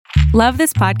Love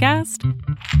this podcast?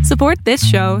 Support this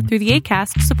show through the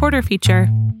Acast supporter feature.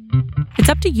 It's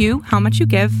up to you how much you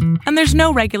give, and there's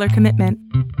no regular commitment.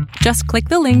 Just click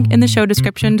the link in the show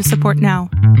description to support now.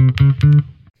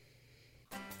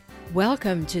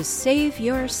 Welcome to Save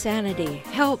Your Sanity,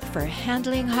 help for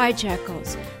handling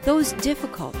hijackals, those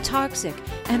difficult, toxic,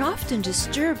 and often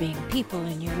disturbing people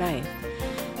in your life.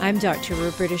 I'm Dr.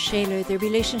 Roberta Shaler, the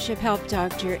Relationship Help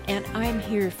Doctor, and I'm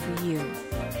here for you.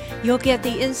 You'll get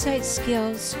the insight,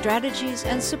 skills, strategies,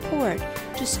 and support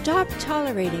to stop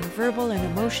tolerating verbal and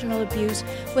emotional abuse,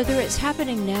 whether it's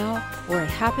happening now or it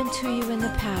happened to you in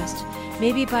the past,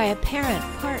 maybe by a parent,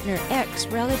 partner, ex,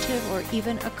 relative, or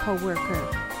even a coworker.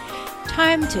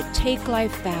 Time to take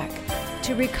life back,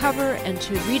 to recover and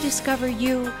to rediscover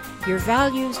you, your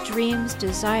values, dreams,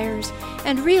 desires,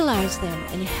 and realize them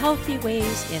in healthy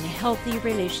ways in healthy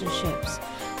relationships.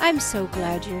 I'm so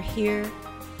glad you're here.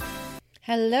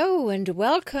 Hello and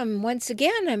welcome once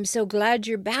again. I'm so glad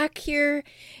you're back here.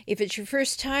 If it's your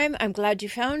first time, I'm glad you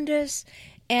found us.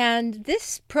 And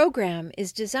this program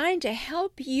is designed to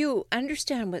help you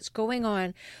understand what's going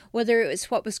on, whether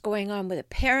it's what was going on with a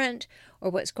parent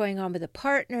or what's going on with a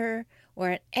partner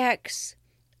or an ex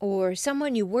or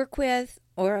someone you work with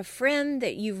or a friend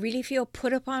that you really feel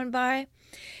put upon by.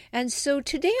 And so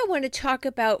today I want to talk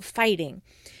about fighting.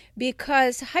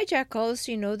 Because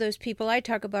hijackals, those people I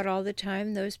talk about all the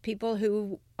time, those people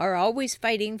who are always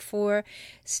fighting for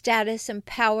status and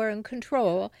power and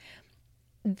control,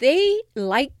 they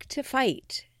like to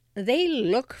fight. They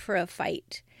look for a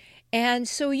fight. And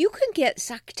so you can get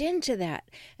sucked into that.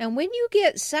 And when you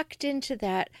get sucked into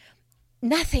that,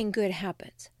 nothing good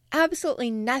happens.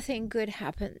 Absolutely nothing good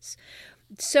happens.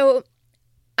 So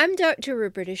I'm Dr.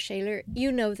 Roberta Shaler.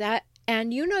 You know that.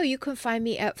 And you can find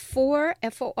me at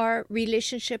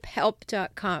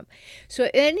relationshiphelp.com. So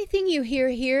anything you hear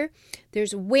here,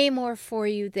 there's way more for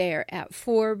you there at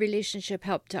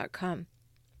relationshiphelp.com.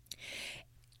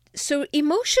 So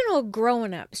emotional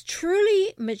grown-ups,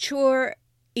 truly mature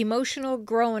emotional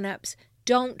grown-ups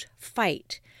don't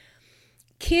fight.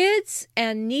 Kids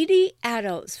and needy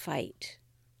adults fight.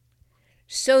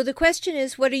 So the question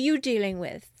is, what are you dealing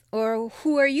with? Or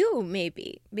who are you,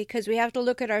 maybe? Because we have to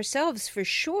look at ourselves for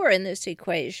sure in this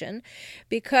equation.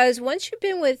 Because once you've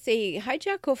been with a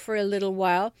hijackal for a little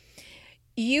while,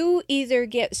 you either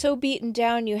get so beaten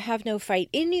down you have no fight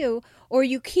in you, or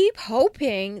you keep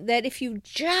hoping that if you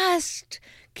just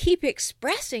keep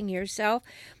expressing yourself,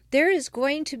 there is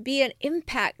going to be an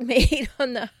impact made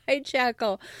on the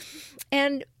hijackal.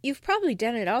 And you've probably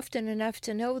done it often enough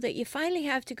to know that you finally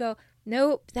have to go,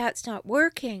 nope, that's not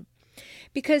working.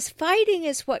 Because fighting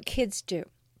is what kids do.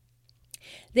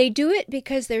 They do it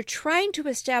because they're trying to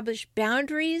establish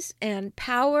boundaries and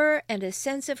power and a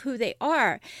sense of who they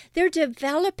are. They're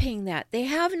developing that. They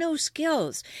have no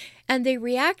skills. And they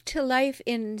react to life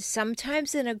in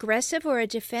sometimes an aggressive or a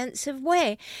defensive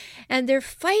way. And they're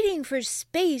fighting for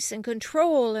space and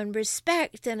control and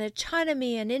respect and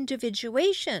autonomy and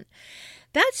individuation.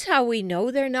 That's how we know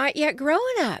they're not yet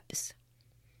grown-ups.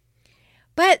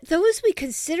 But those we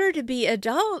consider to be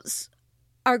adults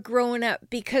are grown up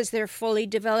because they're fully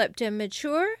developed and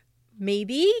mature?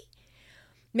 Maybe.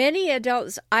 Many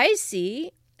adults I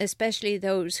see, especially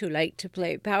those who like to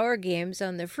play power games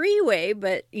on the freeway,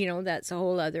 but, that's a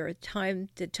whole other time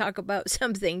to talk about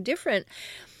something different.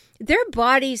 Their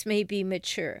bodies may be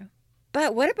mature,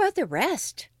 but what about the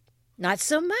rest? Not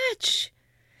so much.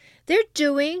 They're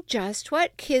doing just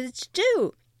what kids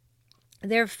do.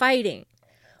 They're fighting.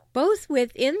 Both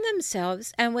within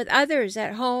themselves and with others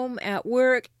at home, at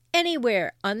work,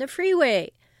 anywhere, on the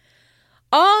freeway.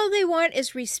 All they want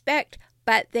is respect,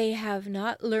 but they have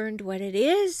not learned what it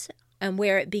is and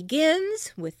where it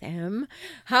begins with them,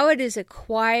 how it is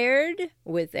acquired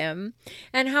with them,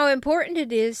 and how important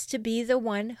it is to be the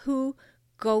one who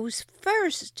goes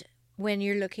first when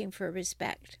you're looking for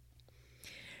respect.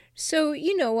 So,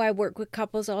 I work with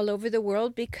couples all over the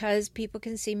world because people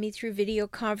can see me through video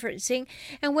conferencing.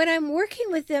 And when I'm working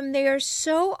with them, they are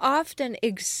so often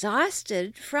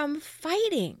exhausted from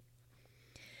fighting.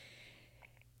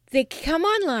 They come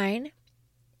online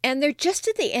and they're just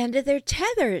at the end of their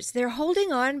tethers. They're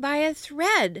holding on by a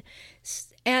thread.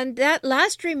 And that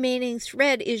last remaining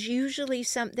thread is usually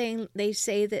something they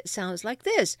say that sounds like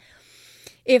this.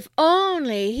 If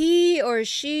only he or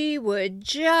she would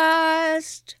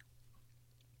just...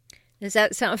 Does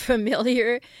that sound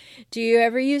familiar? Do you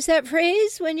ever use that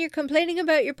phrase when you're complaining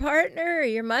about your partner or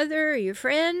your mother or your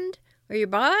friend or your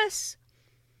boss?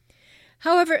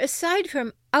 However, aside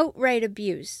from outright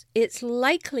abuse, it's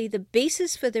likely the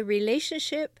basis for the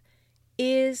relationship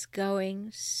is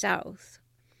going south.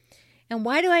 And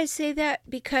why do I say that?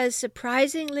 Because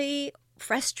surprisingly,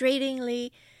 frustratingly,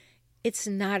 it's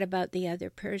not about the other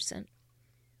person.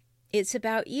 It's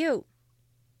about you.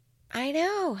 I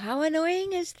know. How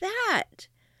annoying is that?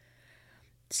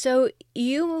 So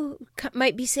you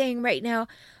might be saying right now,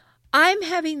 I'm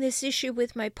having this issue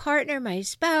with my partner, my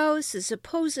spouse, the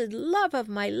supposed love of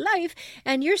my life,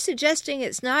 and you're suggesting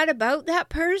it's not about that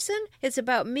person? It's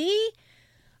about me?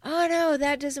 Oh no,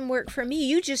 that doesn't work for me.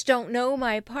 You just don't know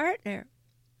my partner.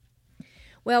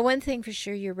 Well, one thing for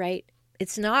sure, you're right.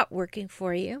 It's not working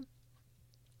for you.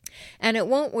 And it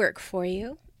won't work for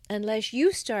you unless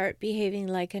you start behaving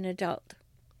like an adult.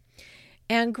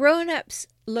 And grown-ups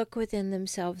look within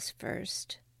themselves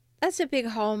first. That's a big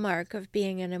hallmark of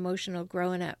being an emotional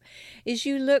grown-up, is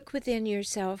you look within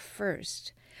yourself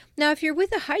first. Now, if you're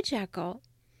with a hijackal,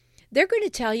 they're going to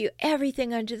tell you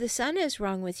everything under the sun is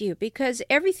wrong with you because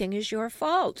everything is your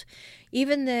fault.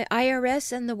 Even the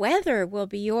IRS and the weather will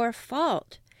be your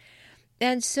fault.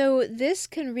 And so this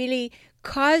can really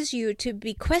cause you to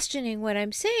be questioning what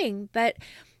I'm saying, but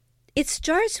it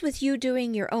starts with you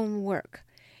doing your own work.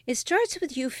 It starts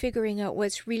with you figuring out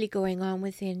what's really going on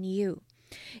within you.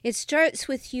 It starts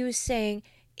with you saying,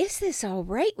 is this all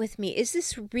right with me? Is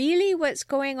this really what's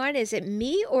going on? Is it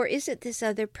me or is it this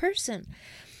other person?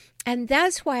 And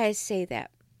that's why I say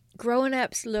that.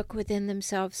 Grown-ups look within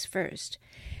themselves first.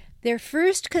 Their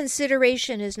first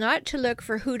consideration is not to look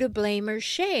for who to blame or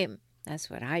shame. That's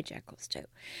what hijackals do.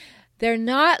 They're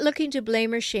not looking to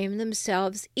blame or shame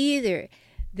themselves either.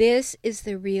 This is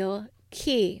the real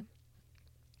key.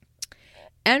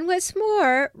 And what's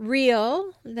more,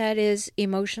 real, that is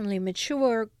emotionally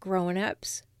mature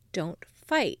grown-ups, don't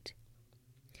fight.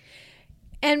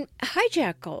 And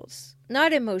hijackals,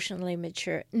 not emotionally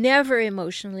mature, never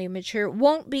emotionally mature,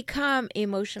 won't become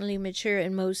emotionally mature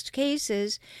in most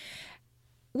cases.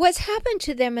 What's happened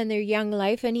to them in their young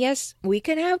life, and yes, we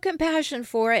can have compassion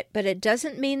for it, but it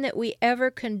doesn't mean that we ever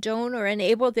condone or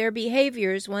enable their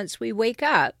behaviors once we wake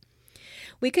up.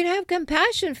 We can have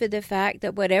compassion for the fact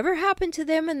that whatever happened to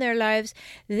them in their lives,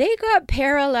 they got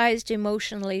paralyzed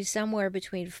emotionally somewhere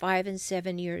between 5 and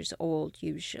 7 years old,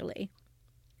 usually.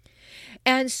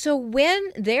 And so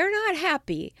when they're not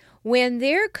happy, when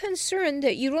they're concerned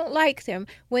that you don't like them,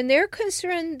 when they're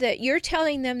concerned that you're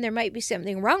telling them there might be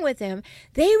something wrong with them,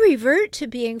 they revert to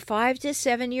being 5 to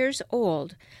 7 years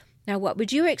old. Now, what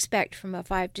would you expect from a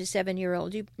 5 to 7 year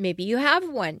old? Maybe you have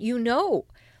one. You know.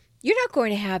 You're not going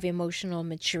to have emotional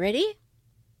maturity.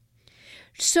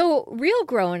 So real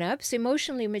grown-ups,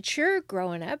 emotionally mature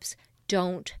grown-ups,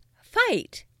 don't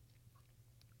fight.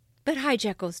 But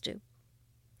hijackals do.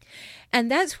 And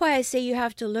that's why I say you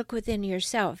have to look within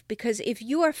yourself, because if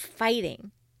you are fighting,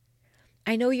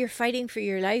 I know you're fighting for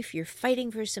your life, you're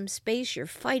fighting for some space, you're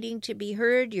fighting to be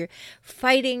heard, you're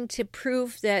fighting to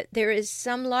prove that there is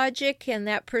some logic and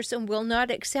that person will not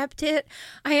accept it.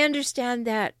 I understand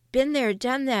that. Been there,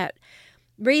 done that.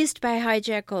 Raised by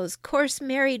hijackals, course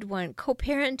married one,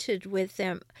 co-parented with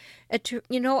them.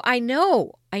 I know.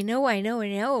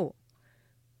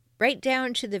 Right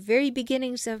down to the very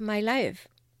beginnings of my life.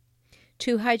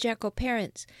 2 hijackal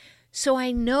parents. So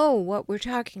I know what we're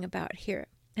talking about here.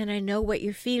 And I know what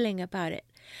you're feeling about it.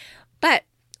 But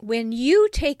when you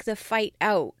take the fight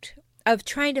out of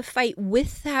trying to fight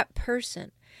with that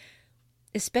person,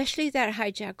 especially that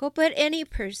hijackal, but any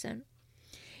person,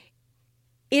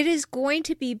 it is going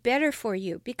to be better for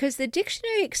you, because the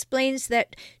dictionary explains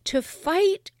that to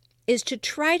fight is to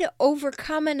try to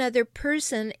overcome another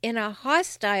person in a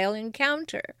hostile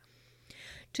encounter.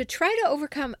 To try to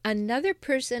overcome another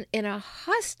person in a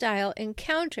hostile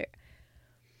encounter.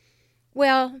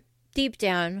 Well, deep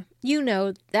down, you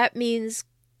know that means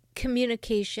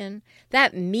communication,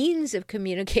 that means of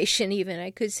communication even,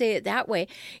 I could say it that way,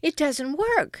 it doesn't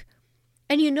work.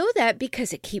 And you know that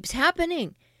because it keeps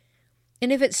happening.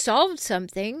 And if it solved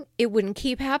something, it wouldn't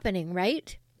keep happening,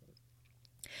 right?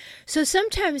 So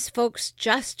sometimes folks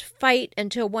just fight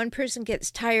until one person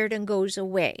gets tired and goes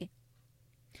away.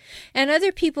 And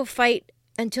other people fight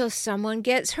until someone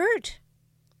gets hurt.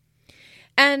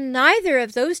 And neither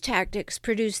of those tactics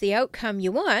produce the outcome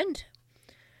you want.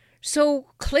 So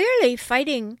clearly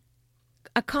fighting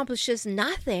accomplishes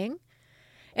nothing,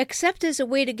 except as a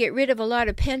way to get rid of a lot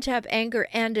of pent-up anger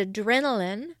and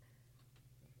adrenaline.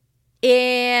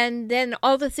 And then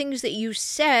all the things that you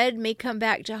said may come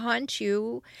back to haunt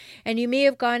you, and you may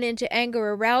have gone into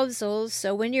anger arousal.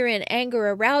 So when you're in anger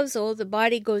arousal, the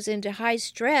body goes into high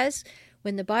stress.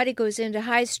 When the body goes into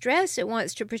high stress, it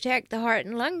wants to protect the heart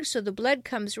and lungs, so the blood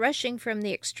comes rushing from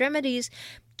the extremities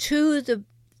to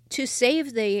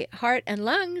save the heart and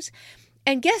lungs.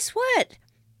 And guess what?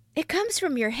 It comes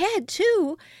from your head,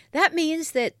 too. That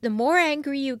means that the more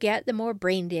angry you get, the more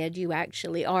brain dead you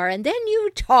actually are. And then you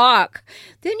talk.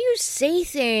 Then you say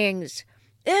things.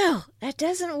 Ew, that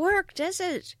doesn't work, does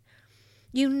it?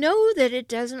 You know that it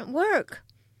doesn't work.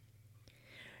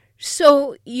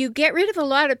 So you get rid of a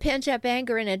lot of pent-up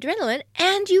anger and adrenaline,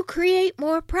 and you create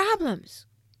more problems.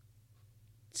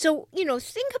 So,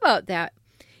 think about that.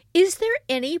 Is there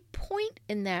any point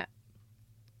in that?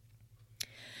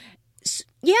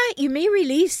 Yeah, you may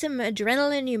release some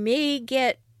adrenaline. You may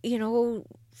get,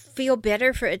 feel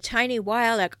better for a tiny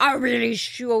while, like, I really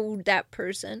showed that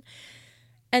person.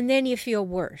 And then you feel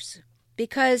worse.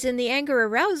 Because in the anger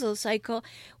arousal cycle,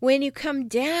 when you come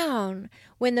down,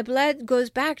 when the blood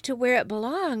goes back to where it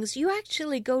belongs, you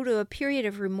actually go to a period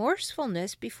of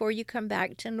remorsefulness before you come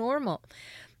back to normal.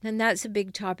 And that's a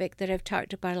big topic that I've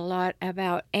talked about a lot,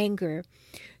 about anger.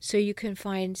 So you can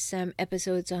find some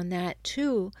episodes on that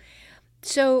too.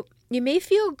 So you may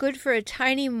feel good for a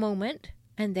tiny moment,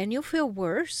 and then you'll feel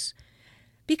worse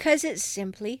because it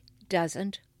simply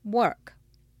doesn't work.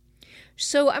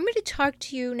 So I'm going to talk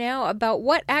to you now about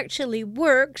what actually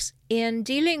works in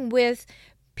dealing with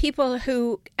people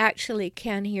who actually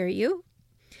can hear you,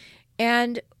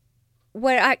 and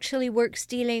what actually works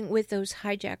dealing with those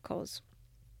hijackals.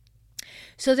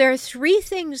 So there are 3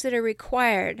 things that are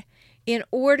required in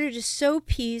order to sow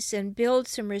peace and build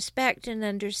some respect and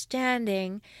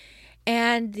understanding.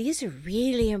 And these are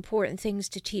really important things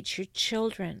to teach your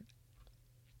children.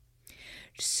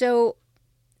 So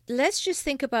let's just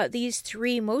think about these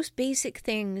 3 most basic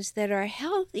things that are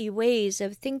healthy ways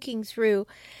of thinking through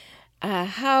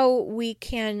how we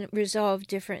can resolve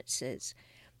differences.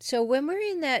 So when we're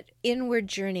in that inward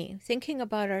journey, thinking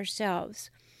about ourselves,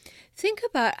 think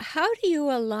about how do you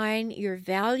align your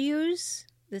values,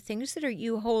 the things that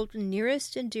you hold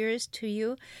nearest and dearest to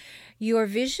you, your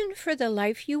vision for the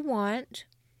life you want,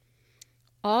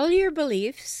 all your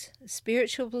beliefs,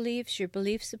 spiritual beliefs, your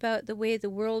beliefs about the way the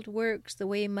world works, the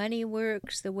way money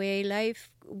works, the way life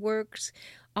works,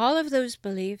 all of those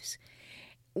beliefs,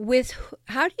 with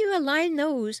how do you align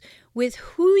those with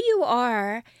who you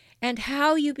are and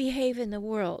how you behave in the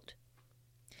world?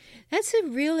 That's a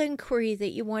real inquiry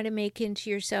that you want to make into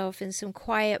yourself in some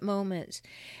quiet moments.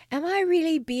 Am I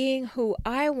really being who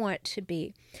I want to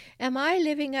be? Am I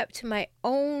living up to my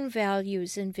own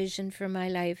values and vision for my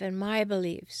life and my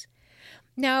beliefs?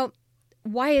 Now,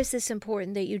 why is this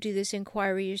important that you do this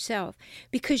inquiry yourself?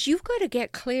 Because you've got to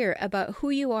get clear about who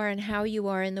you are and how you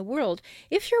are in the world.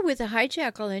 If you're with a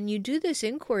hijackal and you do this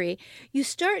inquiry, you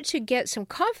start to get some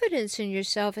confidence in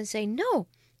yourself and say, no,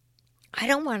 I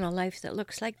don't want a life that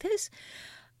looks like this.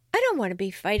 I don't want to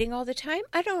be fighting all the time.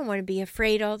 I don't want to be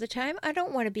afraid all the time. I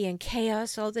don't want to be in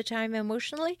chaos all the time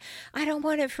emotionally. I don't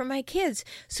want it for my kids.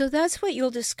 So that's what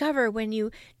you'll discover when you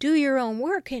do your own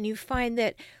work and you find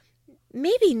that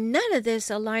maybe none of this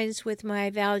aligns with my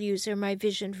values or my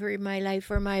vision for my life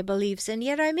or my beliefs, and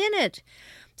yet I'm in it.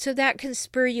 So that can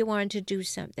spur you on to do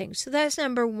something. So that's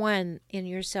number 1 in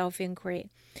your self-inquiry.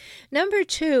 Number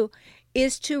 2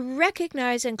 is to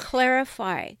recognize and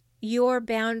clarify your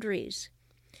boundaries.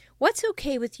 What's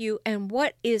okay with you and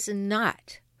what is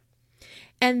not.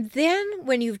 And then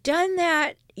when you've done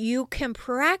that, you can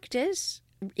practice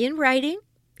in writing,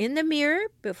 in the mirror,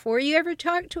 before you ever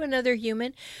talk to another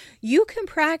human, you can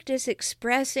practice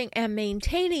expressing and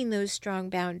maintaining those strong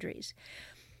boundaries.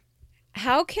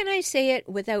 How can I say it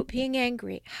without being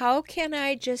angry? How can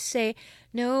I just say,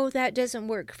 no, that doesn't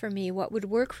work for me. What would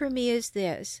work for me is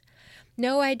this.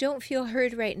 No, I don't feel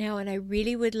heard right now, and I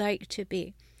really would like to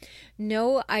be.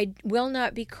 No, I will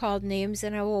not be called names,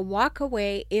 and I will walk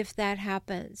away if that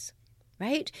happens.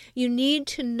 Right? You need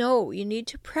to know, you need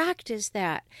to practice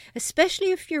that, especially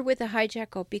if you're with a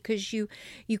hijackal, because you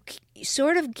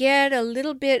sort of get a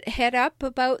little bit head up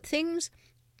about things.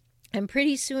 And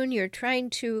pretty soon you're trying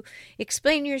to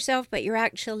explain yourself, but you're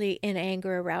actually in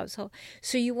anger arousal.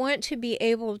 So you want to be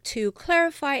able to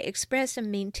clarify, express,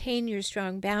 and maintain your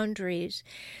strong boundaries.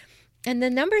 And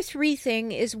the number 3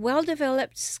 thing is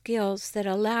well-developed skills that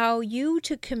allow you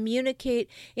to communicate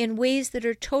in ways that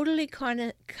are totally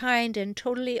kind and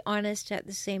totally honest at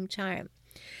the same time.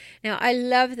 Now, I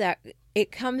love that.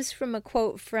 It comes from a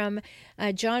quote from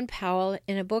John Powell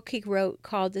in a book he wrote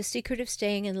called The Secret of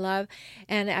Staying in Love,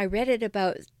 and I read it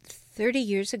about 30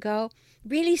 years ago.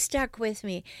 Really stuck with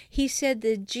me. He said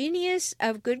the genius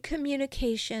of good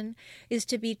communication is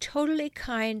to be totally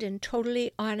kind and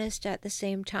totally honest at the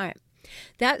same time.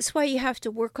 That's why you have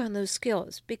to work on those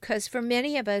skills, because for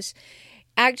many of us,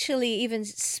 actually even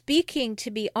speaking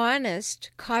to be honest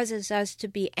causes us to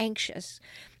be anxious.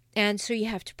 And so you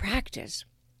have to practice.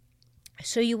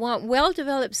 So you want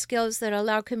well-developed skills that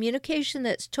allow communication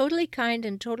that's totally kind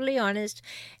and totally honest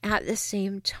at the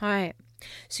same time.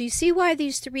 So you see why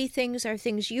these 3 things are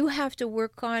things you have to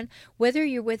work on, whether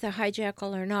you're with a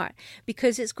hijackal or not,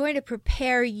 because it's going to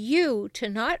prepare you to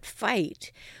not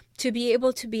fight, to be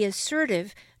able to be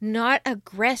assertive, not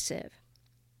aggressive.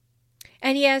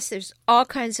 And yes, there's all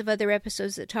kinds of other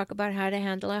episodes that talk about how to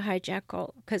handle a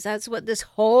hijackal, because that's what this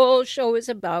whole show is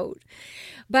about.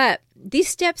 But these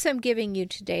steps I'm giving you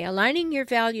today, aligning your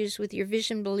values with your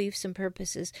vision, beliefs, and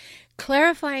purposes,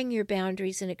 clarifying your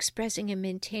boundaries and expressing and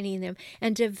maintaining them,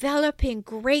 and developing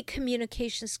great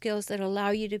communication skills that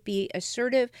allow you to be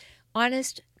assertive,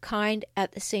 honest, kind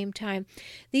at the same time.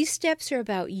 These steps are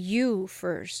about you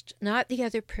first, not the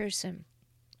other person.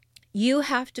 You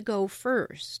have to go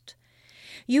first.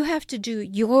 You have to do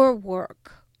your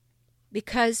work,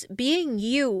 because being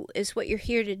you is what you're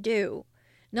here to do,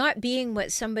 not being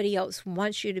what somebody else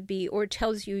wants you to be or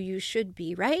tells you you should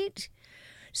be, right?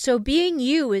 So being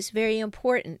you is very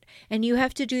important, and you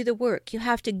have to do the work. You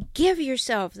have to give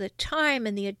yourself the time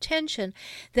and the attention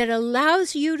that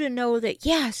allows you to know that,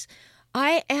 yes,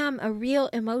 I am a real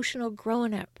emotional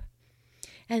grown-up.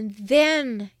 And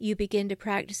then you begin to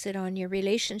practice it on your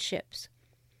relationships.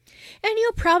 And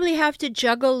you'll probably have to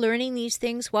juggle learning these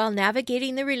things while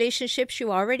navigating the relationships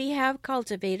you already have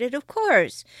cultivated, of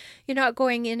course. You're not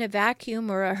going in a vacuum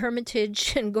or a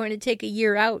hermitage and going to take a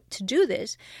year out to do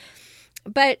this.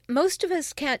 But most of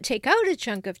us can't take out a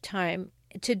chunk of time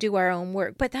to do our own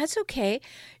work, but that's okay.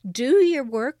 Do your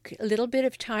work a little bit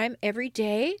of time every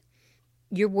day.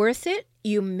 You're worth it.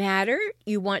 You matter.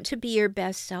 You want to be your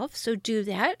best self, so do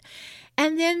that.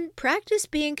 And then practice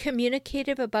being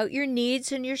communicative about your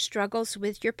needs and your struggles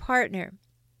with your partner.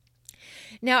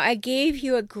 Now, I gave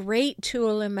you a great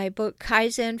tool in my book,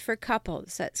 Kaizen for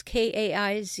Couples. That's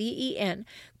Kaizen,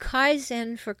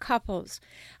 Kaizen for Couples.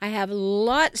 I have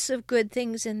lots of good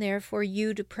things in there for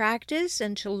you to practice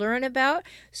and to learn about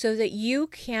so that you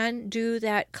can do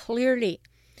that clearly,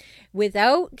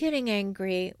 without getting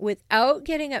angry, without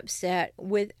getting upset,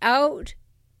 without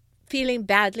feeling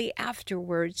badly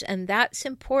afterwards, and that's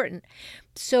important.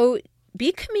 So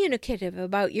be communicative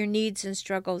about your needs and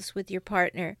struggles with your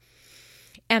partner.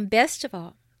 And best of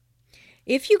all,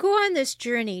 if you go on this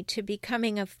journey to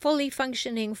becoming a fully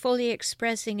functioning, fully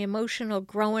expressing, emotional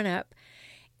grown-up,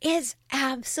 it's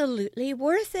absolutely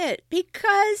worth it,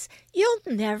 because you'll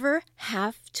never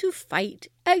have to fight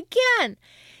again.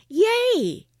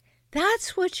 Yay!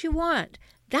 That's what you want.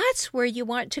 That's where you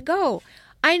want to go.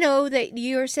 I know that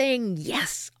you're saying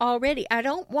yes already. I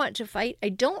don't want to fight. I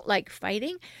don't like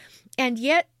fighting. And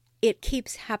yet it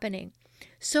keeps happening.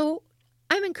 So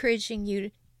I'm encouraging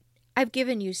you. I've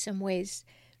given you some ways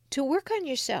to work on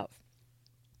yourself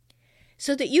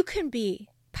so that you can be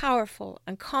powerful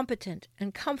and competent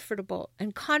and comfortable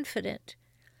and confident.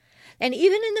 And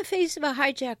even in the face of a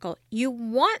hijackal, you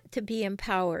want to be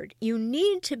empowered. You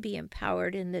need to be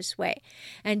empowered in this way.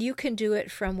 And you can do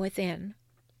it from within.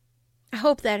 I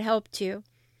hope that helped you.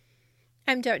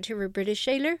 I'm Dr. Roberta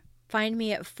Shaler. Find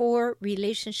me at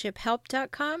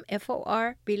forrelationshiphelp.com,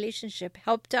 F-O-R,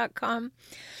 relationshiphelp.com.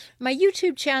 My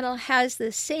YouTube channel has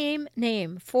the same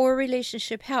name, For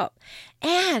Relationship Help.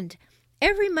 And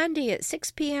every Monday at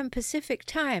 6 p.m. Pacific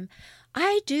time,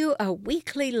 I do a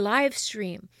weekly live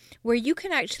stream where you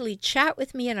can actually chat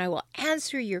with me and I will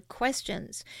answer your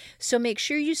questions. So make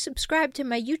sure you subscribe to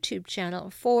my YouTube channel,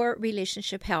 For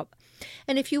Relationship Help.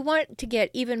 And if you want to get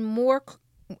even more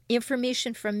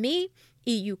information from me,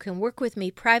 you can work with me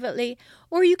privately,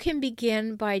 or you can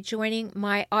begin by joining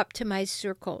my Optimized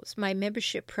Circles, my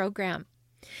membership program.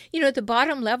 You know, the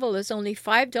bottom level is only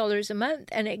 $5 a month,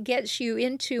 and it gets you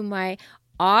into my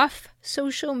off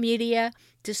social media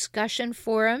discussion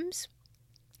forums.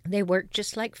 They work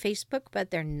just like Facebook, but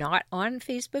they're not on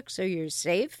Facebook, so you're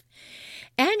safe.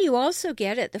 And you also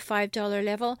get, at the $5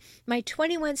 level, my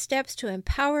 21 Steps to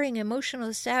Empowering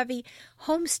Emotional Savvy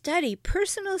Home Study,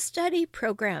 Personal Study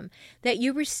Program that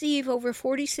you receive over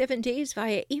 47 days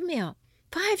via email.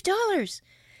 $5.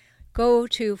 Go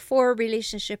to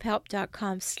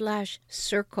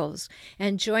forrelationshiphelp.com/circles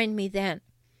and join me then.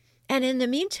 And in the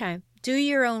meantime, do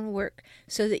your own work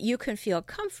so that you can feel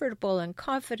comfortable and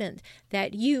confident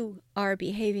that you are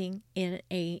behaving in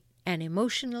an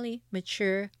emotionally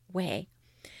mature way.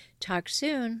 Talk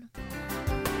soon.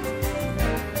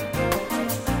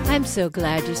 I'm so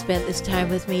glad you spent this time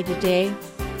with me today.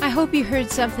 I hope you heard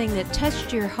something that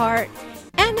touched your heart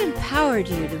and empowered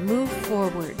you to move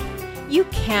forward. You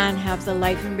can have the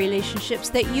life and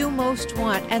relationships that you most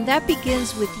want, and that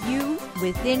begins with you,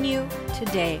 within you,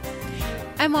 today.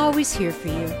 I'm always here for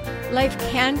you. Life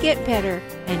can get better,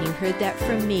 and you heard that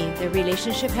from me, the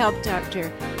Relationship Help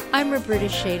Doctor. I'm Roberta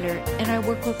Shaler, and I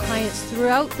work with clients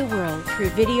throughout the world through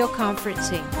video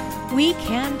conferencing. We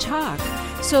can talk.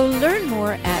 So learn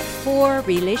more at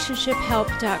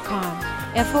forrelationshiphelp.com,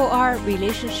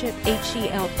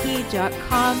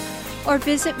 forrelationshiphelp.com, or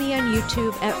visit me on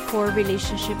YouTube at For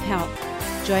Relationship Help.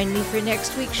 Join me for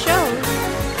next week's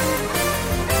show.